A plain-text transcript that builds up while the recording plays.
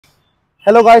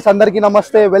Hello guys, అందరికీ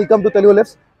నమస్తే. Welcome to Telugu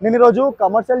lifts. నేను ఈరోజు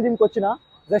కమర్షియల్ జిమ్కి వచ్చిన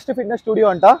జస్ట్ ఫిట్నెస్ స్టూడియో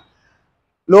అంట.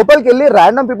 లోపలికి వెళ్ళి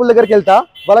ర్యాండమ్ పీపుల్ దగ్గరికి వెళ్తా,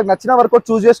 వాళ్ళకి నచ్చిన వర్కౌట్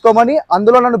చూస్ చేసుకోమని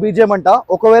అందులో నన్ను బీట్ చేయమంట.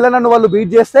 ఒకవేళ నన్ను వాళ్ళు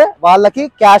బీట్ చేస్తే వాళ్ళకి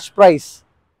క్యాష్ ప్రైజ్.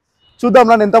 చూద్దాం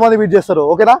నన్ను ఎంతమంది బీట్ చేస్తారు.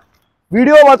 ఓకేనా?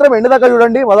 వీడియో మాత్రం ఎండ్ దాకా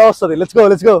చూడండి, మజా వస్తుంది.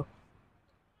 Let's go.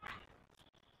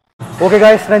 ఓకే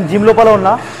గాయస్, నేను జిమ్ లోపల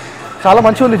ఉన్నా. చాలా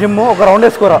మంచిగా ఉంది జిమ్. ఒక రౌండ్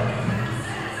వేసుకోరా.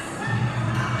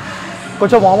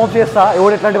 కొంచెం వార్మప్ చేస్తా.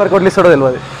 ఎవడు ఎట్లాంటి వర్కౌట్లు ఇస్తాడో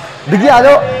తెలియదు. దిగి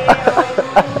అదో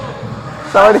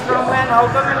సారీ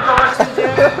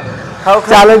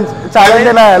ఛాలెంజ్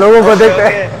అయినా లోగో को देखते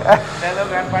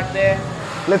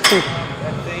లెట్స్ సీ.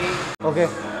 ఓకే,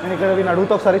 నేను ఇక్కడ వీని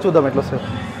అడుగుతా ఒకసారి, చూద్దాం ఎట్లా వస్తుంది.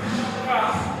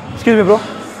 Excuse me bro.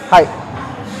 Hi,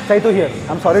 Chaitu here.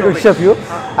 I'm sorry to disturb you.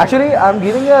 Actually, I'm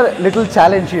giving a little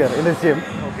challenge here in this gym.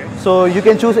 Okay. So you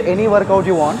can choose any workout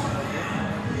you want.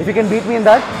 If you can beat me in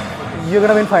that, you're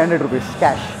gonna win 500 rupees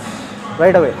cash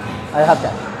right away. I have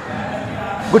cash.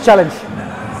 Good challenge.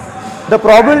 The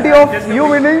probability of you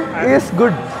winning is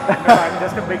good. No, I'm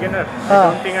just a beginner. I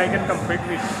don't think I can compete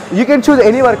with you. You can choose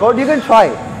any workout. You can try.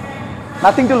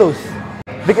 Nothing to lose.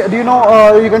 Do you know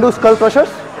you can do skull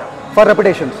crushers for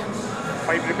repetitions?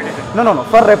 5 repetitions. No.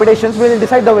 For repetitions, we'll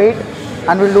decide the weight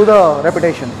and we'll do the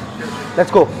repetitions.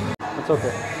 Let's go. It's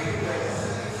okay.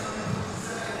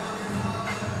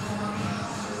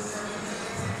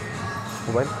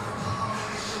 Mobile.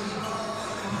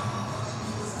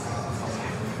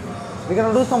 We're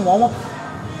gonna do some warm up.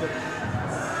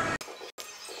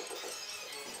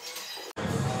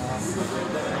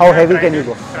 How heavy can you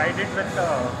go? Tried it with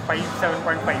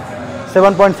 7.5.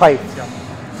 7.5. Yeah.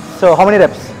 So how many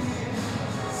reps?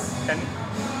 10.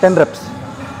 10 reps.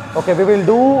 Okay, we will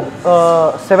do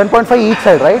 7.5 each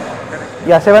side, right? Correct.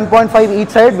 Yeah, 7.5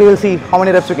 each side. We will see how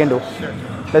many reps we can do. Sure.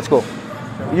 Let's go.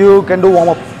 You can do warm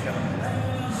up.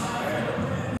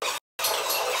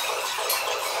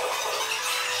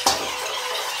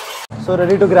 So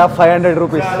ready to grab 500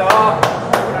 rupees.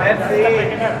 Let's see.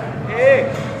 Hey.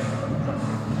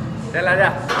 चल आजा.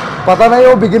 पता नहीं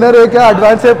वो beginner है क्या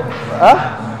advance है.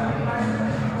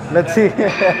 Let's see.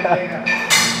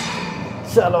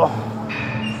 चलो.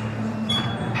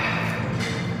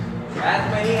 As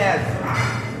many as.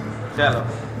 चलो.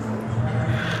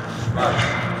 1,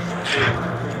 2,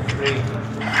 3,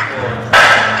 4, 5, 6,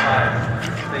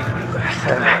 7,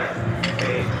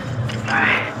 8,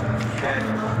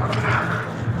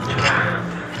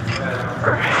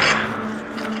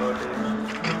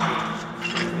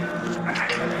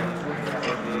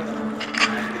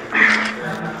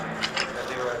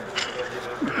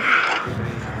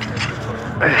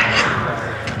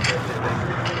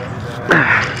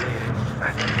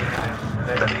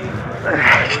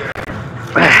 9,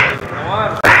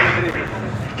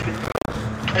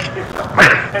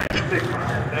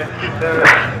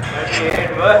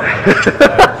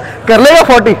 10, कर लेगा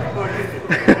 40.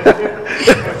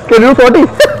 Can you 40?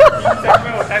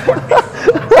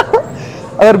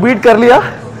 अगर बीट कर लिया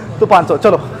तो 500.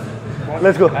 चलो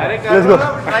लेट्स गो.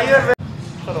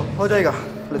 चलो हो जाएगा.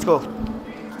 Let's go.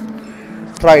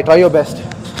 Try your best.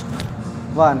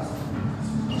 1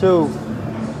 2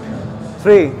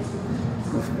 3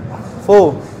 4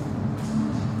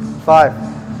 5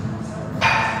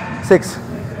 6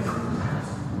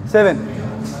 7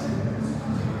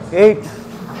 8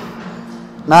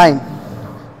 9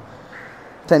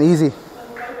 10. Easy.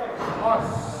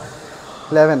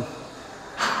 11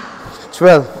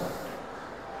 12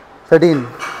 13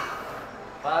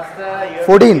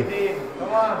 14.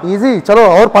 Easy. चलो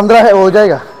और 15 है, हो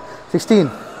जाएगा. 16.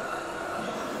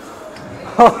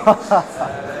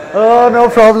 Oh, no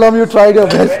problem. You tried your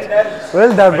best.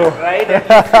 Well done, bro. Tried it.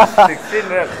 16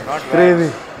 reps. Not Crazy.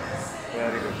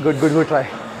 Very good. Good try.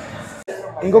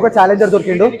 ఇంకొక challenger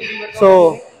దొరికిండు. So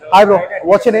hi bro,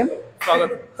 watts your name? स्वागत.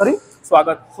 Sorry,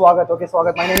 स्वागत. Okay,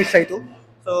 स्वागत. My name is शैतू.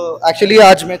 तो actually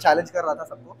आज मैं challenge कर रहा था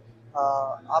सबको.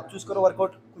 आप चूज करो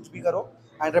वर्कआउट, कुछ भी करो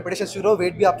एंड रेपिटेशन शुरू करो,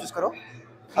 वेट भी आप चूज करो.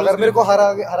 अगर मेरे को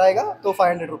हराएगा तो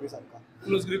 500 रुपीज आपका.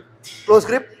 Close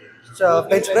grip,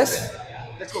 bench press.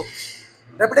 Let's go.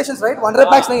 Repetitions right? 1 rape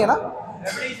max नहीं है ना?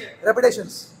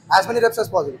 Repetitions as many wraps as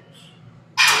possible.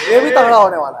 ये भी तगड़ा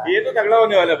होने वाला है. ये तो तगड़ा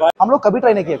होने वाला है भाई. हम लोग कभी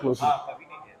ट्राई नहीं किया क्लोज. कभी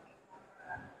नहीं किया.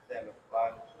 चलो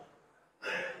 1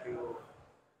 2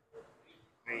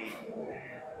 3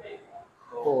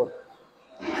 4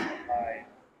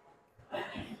 5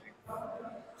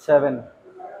 7.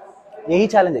 यही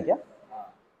चैलेंज है क्या?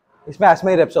 इसमें as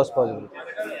many wraps as possible.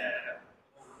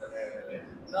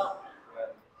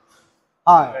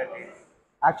 हाँ,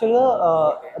 एक्चुअली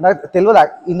तेलुगु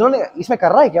इंदोने इसमें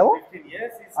कर रहा है क्या वो?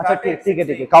 अच्छा ठीक है.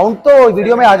 काउंट तो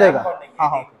वीडियो में आ जाएगा.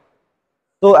 हाँ.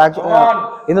 So actually,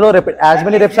 ఇందులో as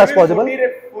many reps as possible.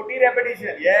 40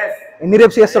 repetition. Yes. ఎన్ని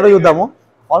reps చేస్తాడో చూద్దాము.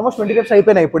 ఆల్మోస్ట్ 20 reps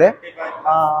అయిపోయినాయి ఇప్పుడే.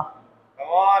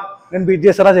 Come on. నేను బీట్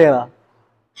చేస్తారా చేయనా?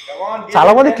 Come on.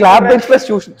 చాలా మంది క్లాప్ బెంచ్ ప్రెస్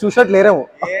చూసినట్టు లేరేమో.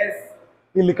 Yes.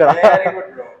 వీళ్ళు ఇక్కడ. Very good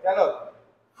bro. చలో.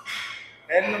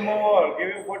 10 more. Give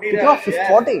you 40 reps.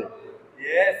 40.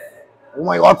 Yes. Oh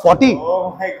my god, 40. Oh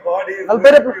my god.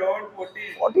 Beyond 40.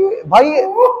 40. भाई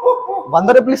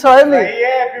 100 reps इस आए नहीं.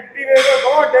 Yeah, 50 reps. Go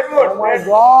on, 10 more. Oh my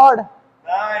god.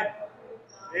 9.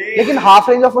 8. लेकिन हाफ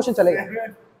रेंज ऑफ मोशन चलेगा.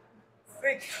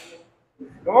 6.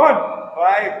 Come on.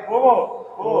 5. 4.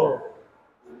 4.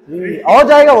 और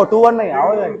जाएगा वो 2-1 नहीं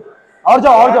और जाएगा. और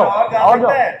जाओ.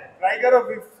 ट्राई करो.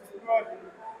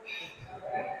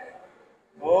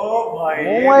 ओ भाई.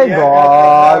 Oh my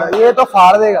god. ये तो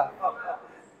फाड़ देगा.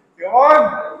 Come on.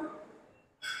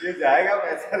 ये जाएगा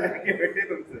पैसा लेके बेटे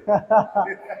तुमसे.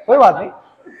 कोई बात नहीं.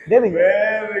 दे देंगे.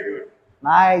 Very good.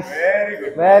 Nice. Very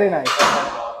good. Very nice.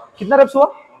 कितना reps हुआ?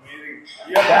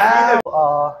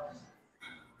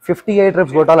 58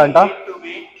 reps కొట్టాలంట.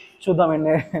 చూద్దాం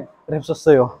ఎన్ని reps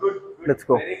వస్తాయో. Let's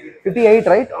go. 58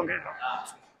 right? Okay.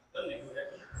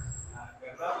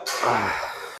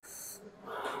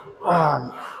 1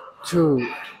 2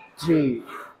 3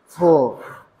 4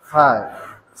 5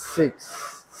 6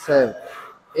 7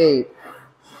 8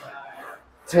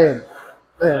 10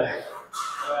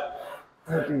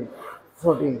 13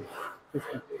 14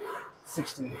 15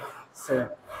 16 17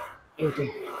 18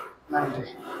 19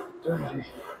 20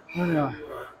 21.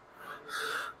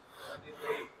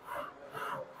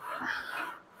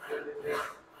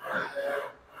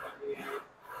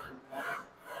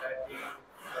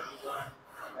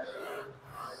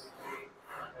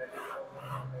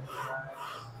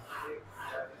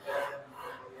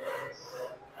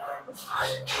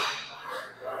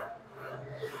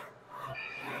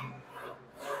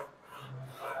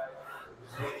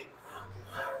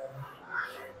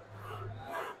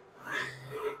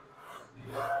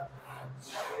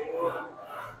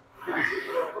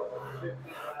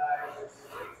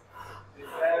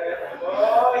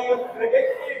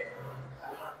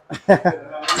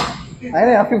 I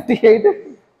know 58.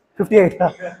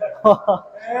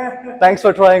 Thanks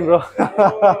for trying, bro.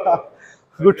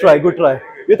 Good try.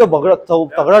 ये तो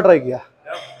तगड़ा ट्राई किया.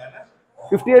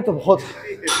 58 तो बहुत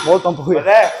कम हो गया.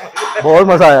 बहुत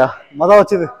मजा आया. मजा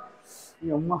వచ్చింది.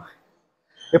 అమ్మా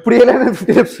ఎప్పుడు చేయలేను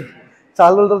 50 reps.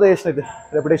 చాలా రోజుల తర్వాత చేసినది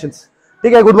repetitions.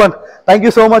 ठीक है, good one. Thank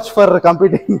you so much for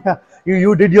competing.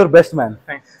 You did your best, man.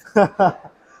 Thanks.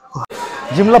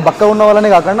 Gym లో బక్క ఉన్న వాళ్ళనే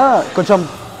కాకుండా కొంచెం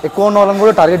ఎక్కువ ఉన్న వాళ్ళని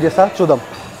కూడా టార్గెట్ చేస్తా. చూద్దాం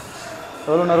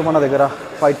ఎవరు ఉన్నారు మన దగ్గర.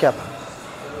 White cap.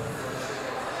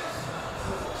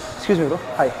 Excuse me, bro.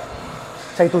 Hi.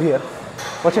 Chaitu here.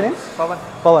 What's your name?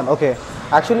 Pawan. Okay.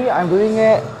 Actually, I'm doing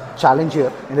a challenge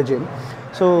here in the gym.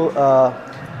 So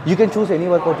you can choose any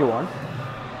workout you want,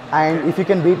 and if you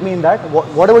can beat me in that,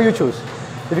 whatever you choose,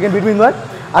 if you can beat me in that,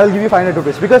 I will give you 500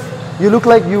 rupees because you look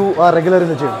like you are regular in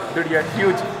the gym. Dude, you're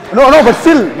huge. No, but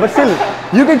still,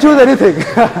 you can choose anything.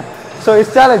 So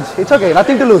it's challenge. It's okay.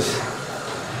 Nothing to lose.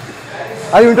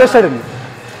 Are you interested in it?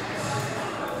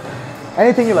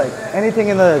 Anything you like. Anything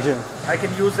in the gym. I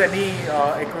can use any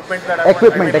equipment that I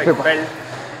Equipment. want. I mean, like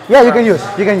belt, Yeah, you can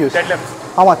use. deadlifts.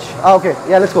 How much? Okay.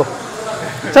 Yeah, let's go.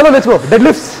 Chalo, let's go.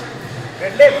 Deadlifts.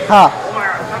 Deadlift? Ha.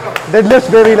 Deadlifts,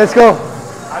 baby. Let's go.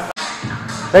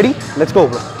 Ready? Let's go,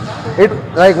 bro.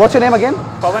 What's your name again?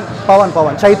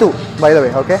 Pawan. Chaitu, by the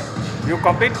way. Okay. You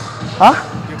compete? Huh?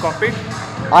 You compete?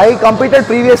 I competed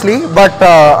previously, but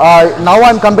now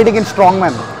I'm competing in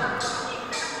strongman.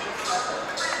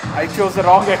 I chose the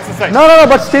wrong exercise. No,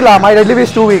 but still, my deadlift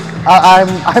is too weak.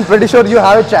 I'm pretty sure you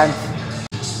have a chance.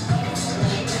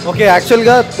 Okay, actually,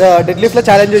 deadlift లో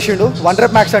challenge చేసిండు. 1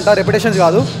 rep max అంట, repetitions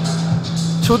కాదు.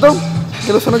 చూద్దాం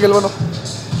గెలుస్తాను గెలవను.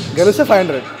 గెలిస్తే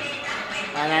 500.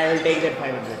 And I will take that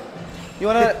 500.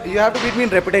 You have to beat me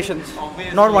in repetitions,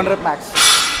 not 1 rep max.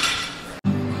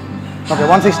 Okay,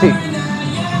 160.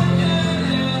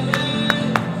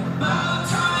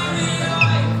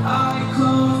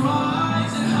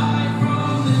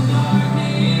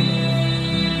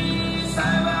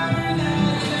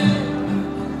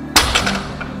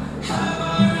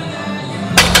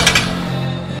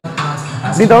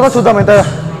 దీని తర్వాత చూద్దాం ఎంత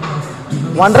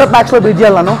 1 rep max లో బీట్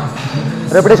చేయాలి నన్ను.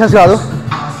 రెపిటేషన్స్ కాదు.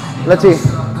 Let's see.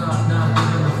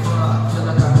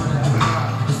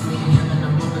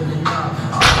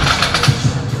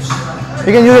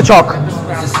 You can use a chalk.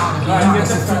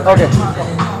 Okay.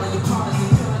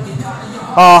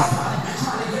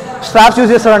 Straps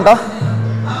use చేస్తారంట.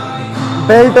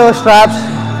 Belt, straps,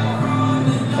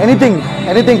 anything.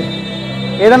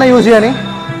 ఏదైనా యూజ్ చేయని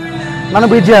నన్ను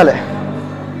బీట్ చేయాలి.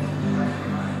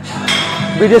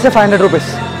 बीट जैसे 500 रुपीज़.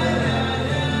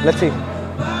 Let's see.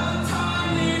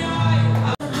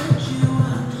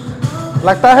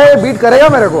 लगता है बीट करेगा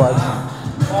मेरे को आज.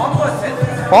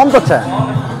 फॉर्म तो अच्छा है.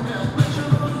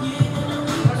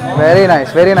 Very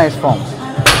nice form.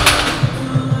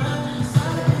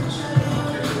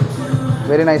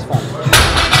 Very nice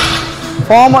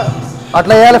form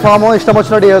అట్లా వేయాలి. ఫామ్ ఇష్టం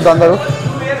వచ్చినట్టు చేయొద్దు అందరూ.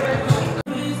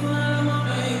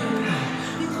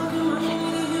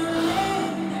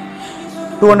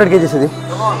 $200 kgs ఇది.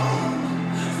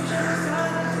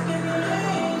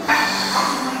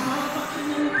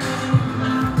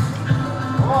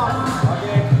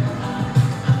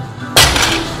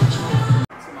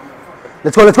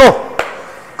 let's go.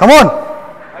 Come on.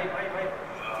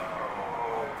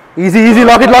 Easy.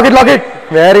 Lock it.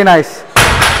 Very nice.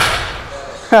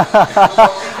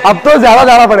 अब तो ज़्यादा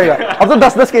जाना पड़ेगा. अब तो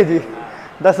 10 kg.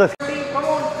 10.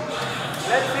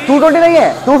 220 नहीं है,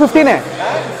 215 है.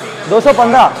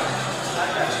 215.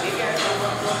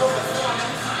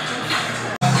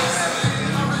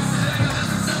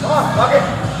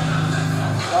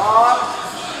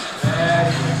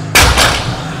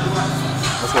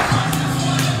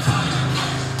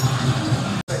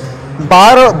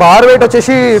 బార్ వెయిట్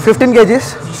వచ్చేసి 15 kgs.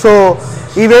 సో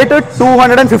ఈ వెయిట్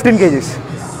 215 kgs.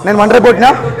 నేను 1 rep కొట్టినా.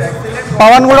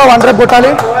 పవన్ కూడా 1 rep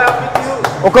కొట్టాలి.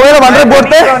 ఒకవేళ 1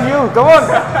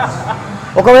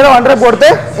 rep కొడితే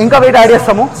ఇంకా వెయిట్ యాడ్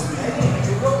చేస్తాము.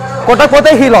 కొట్టకపోతే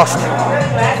he lost.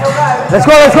 Let's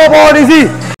go Pawan.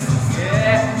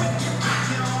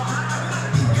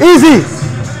 Easy.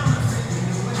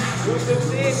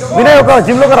 Vinay ఒక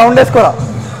జిమ్లో ఒక రౌండ్ వేసుకోరా.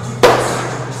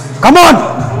 కమాన్.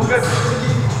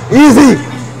 Easy.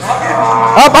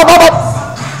 Up.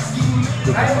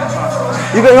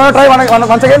 You want to try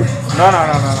once again? No.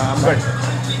 I'm good.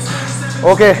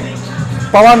 Okay.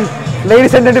 Pawan,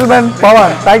 ladies and gentlemen,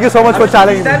 Pawan, thank you so much for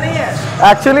challenging me.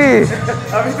 Actually,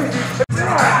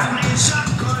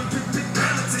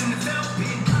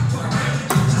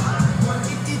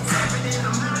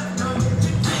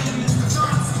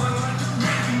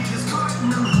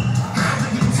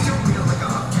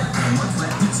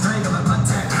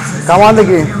 come on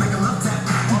देखिए.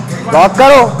 Lock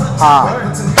करो. हाँ.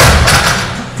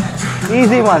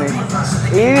 Easy money.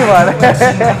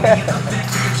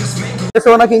 So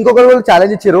నాకు ఇంకొకరు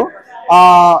challenge ఇచ్చారు.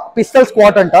 Pistol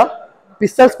squat అంట.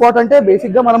 Pistol squat అంటే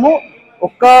బేసిక్గా మనము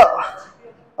ఒక్క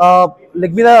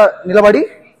లెగ్ మీద నిలబడి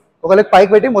ఒక లెగ్ పైకి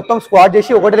పెట్టి మొత్తం స్క్వాట్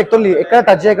చేసి ఒకటి లెగ్తో ఎక్కడ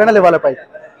టచ్ చేయకుండా లేవాలి పైకి.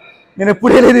 నేను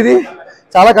ఎప్పుడు వేయలేదు ఇది.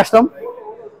 చాలా కష్టం.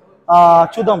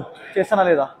 చూద్దాం చేస్తానా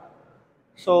లేదా.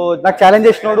 సో నాకు ఛాలెంజ్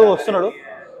చేసినాడు వస్తున్నాడు.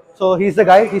 So he's the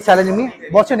guy. He's challenging me.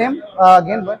 What's your name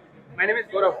again? My name is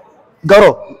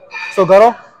Gaurav. So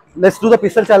Gaurav, let's do the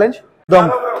pistol challenge.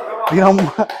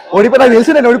 ఓడిపోతా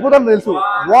తెలుసు. నేను ఓడిపోతాను తెలుసు.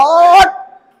 వాట్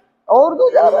और तो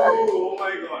जा रहा है. Oh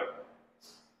my god.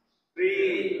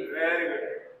 3 very good.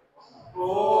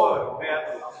 4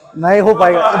 नहीं हो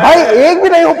पाएगा भाई. एक भी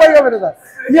नहीं हो पाएगा मेरे साथ.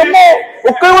 ये मैं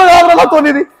ओके वो याद रहा तो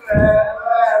नहीं.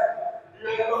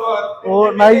 ओ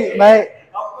नहीं भाई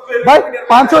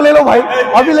 500 ले लो भाई.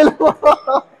 अभी ले लो.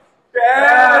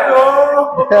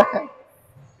 10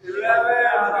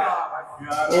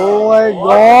 Oh my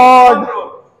god.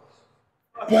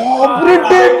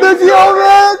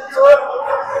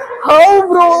 How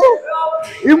bro?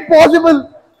 Impossible.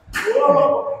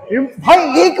 भाई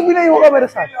एक भी नहीं होगा मेरे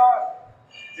साथ.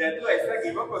 जैतू ऐसा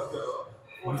गिव अप मत करो.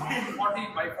 40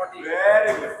 by 40.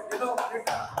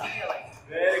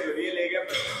 Very good. ये ले गया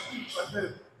 15.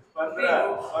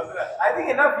 I think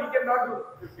enough. We cannot do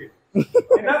 15.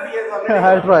 Enough. He has already.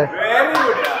 I'll try. Very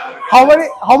good. Yeah.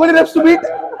 How many reps to beat?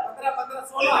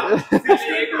 15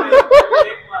 16 to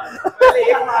beat. पहले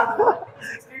एक मार दो.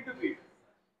 16 to beat.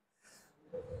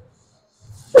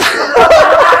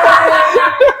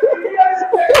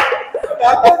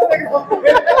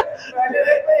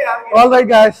 All right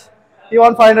guys, he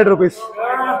won 500 rupees.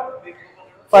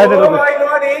 500 Oh rupees. my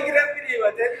god, एक rap भी नहीं हुआ.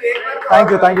 एक बार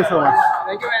Thank you so much.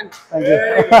 Thank you, man. Thank you.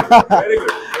 very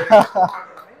good.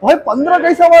 भाई 15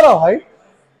 कैसा मारा भाई?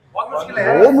 बहुत मुश्किल है.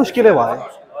 वो मुश्किल है भाई.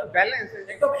 बैलेंस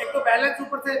एक तो बैलेंस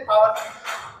ऊपर से power.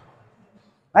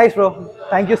 Nice bro.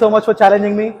 Thank you so much for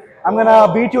challenging me. I'm gonna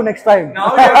beat you next time. Now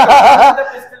you have to the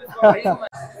pistol is very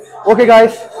much. Okay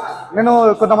guys, నేను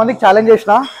కొంతమందికి ఛాలెంజ్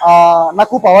చేసిన.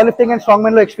 నాకు power lifting and strong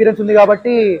మెన్లో experience ఉంది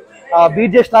కాబట్టి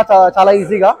beat చేసిన చాలా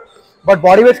ఈజీగా. But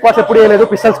body weight squats ఎప్పుడు చేయలేదు,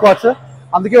 పిస్టల్ స్క్వాట్స్.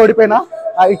 అందుకే ఓడిపోయినా.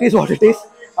 It is what it is.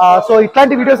 So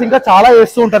ఇట్లాంటి వీడియోస్ ఇంకా చాలా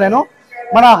చేస్తూ ఉంటాను నేను.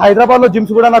 మన హైదరాబాద్లో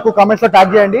జిమ్స్ కూడా నాకు కామెంట్స్లో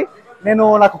ట్యాగ్ చేయండి. నేను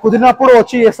నాకు కుదిరినప్పుడు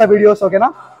వచ్చి చేస్తా వీడియోస్. ఓకేనా?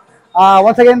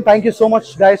 Once again thank you so much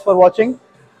guys for watching.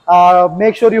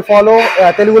 Make sure you follow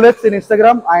Telugulifts in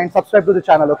Instagram and subscribe to the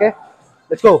channel. Okay,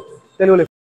 Let's go. Telugulifts.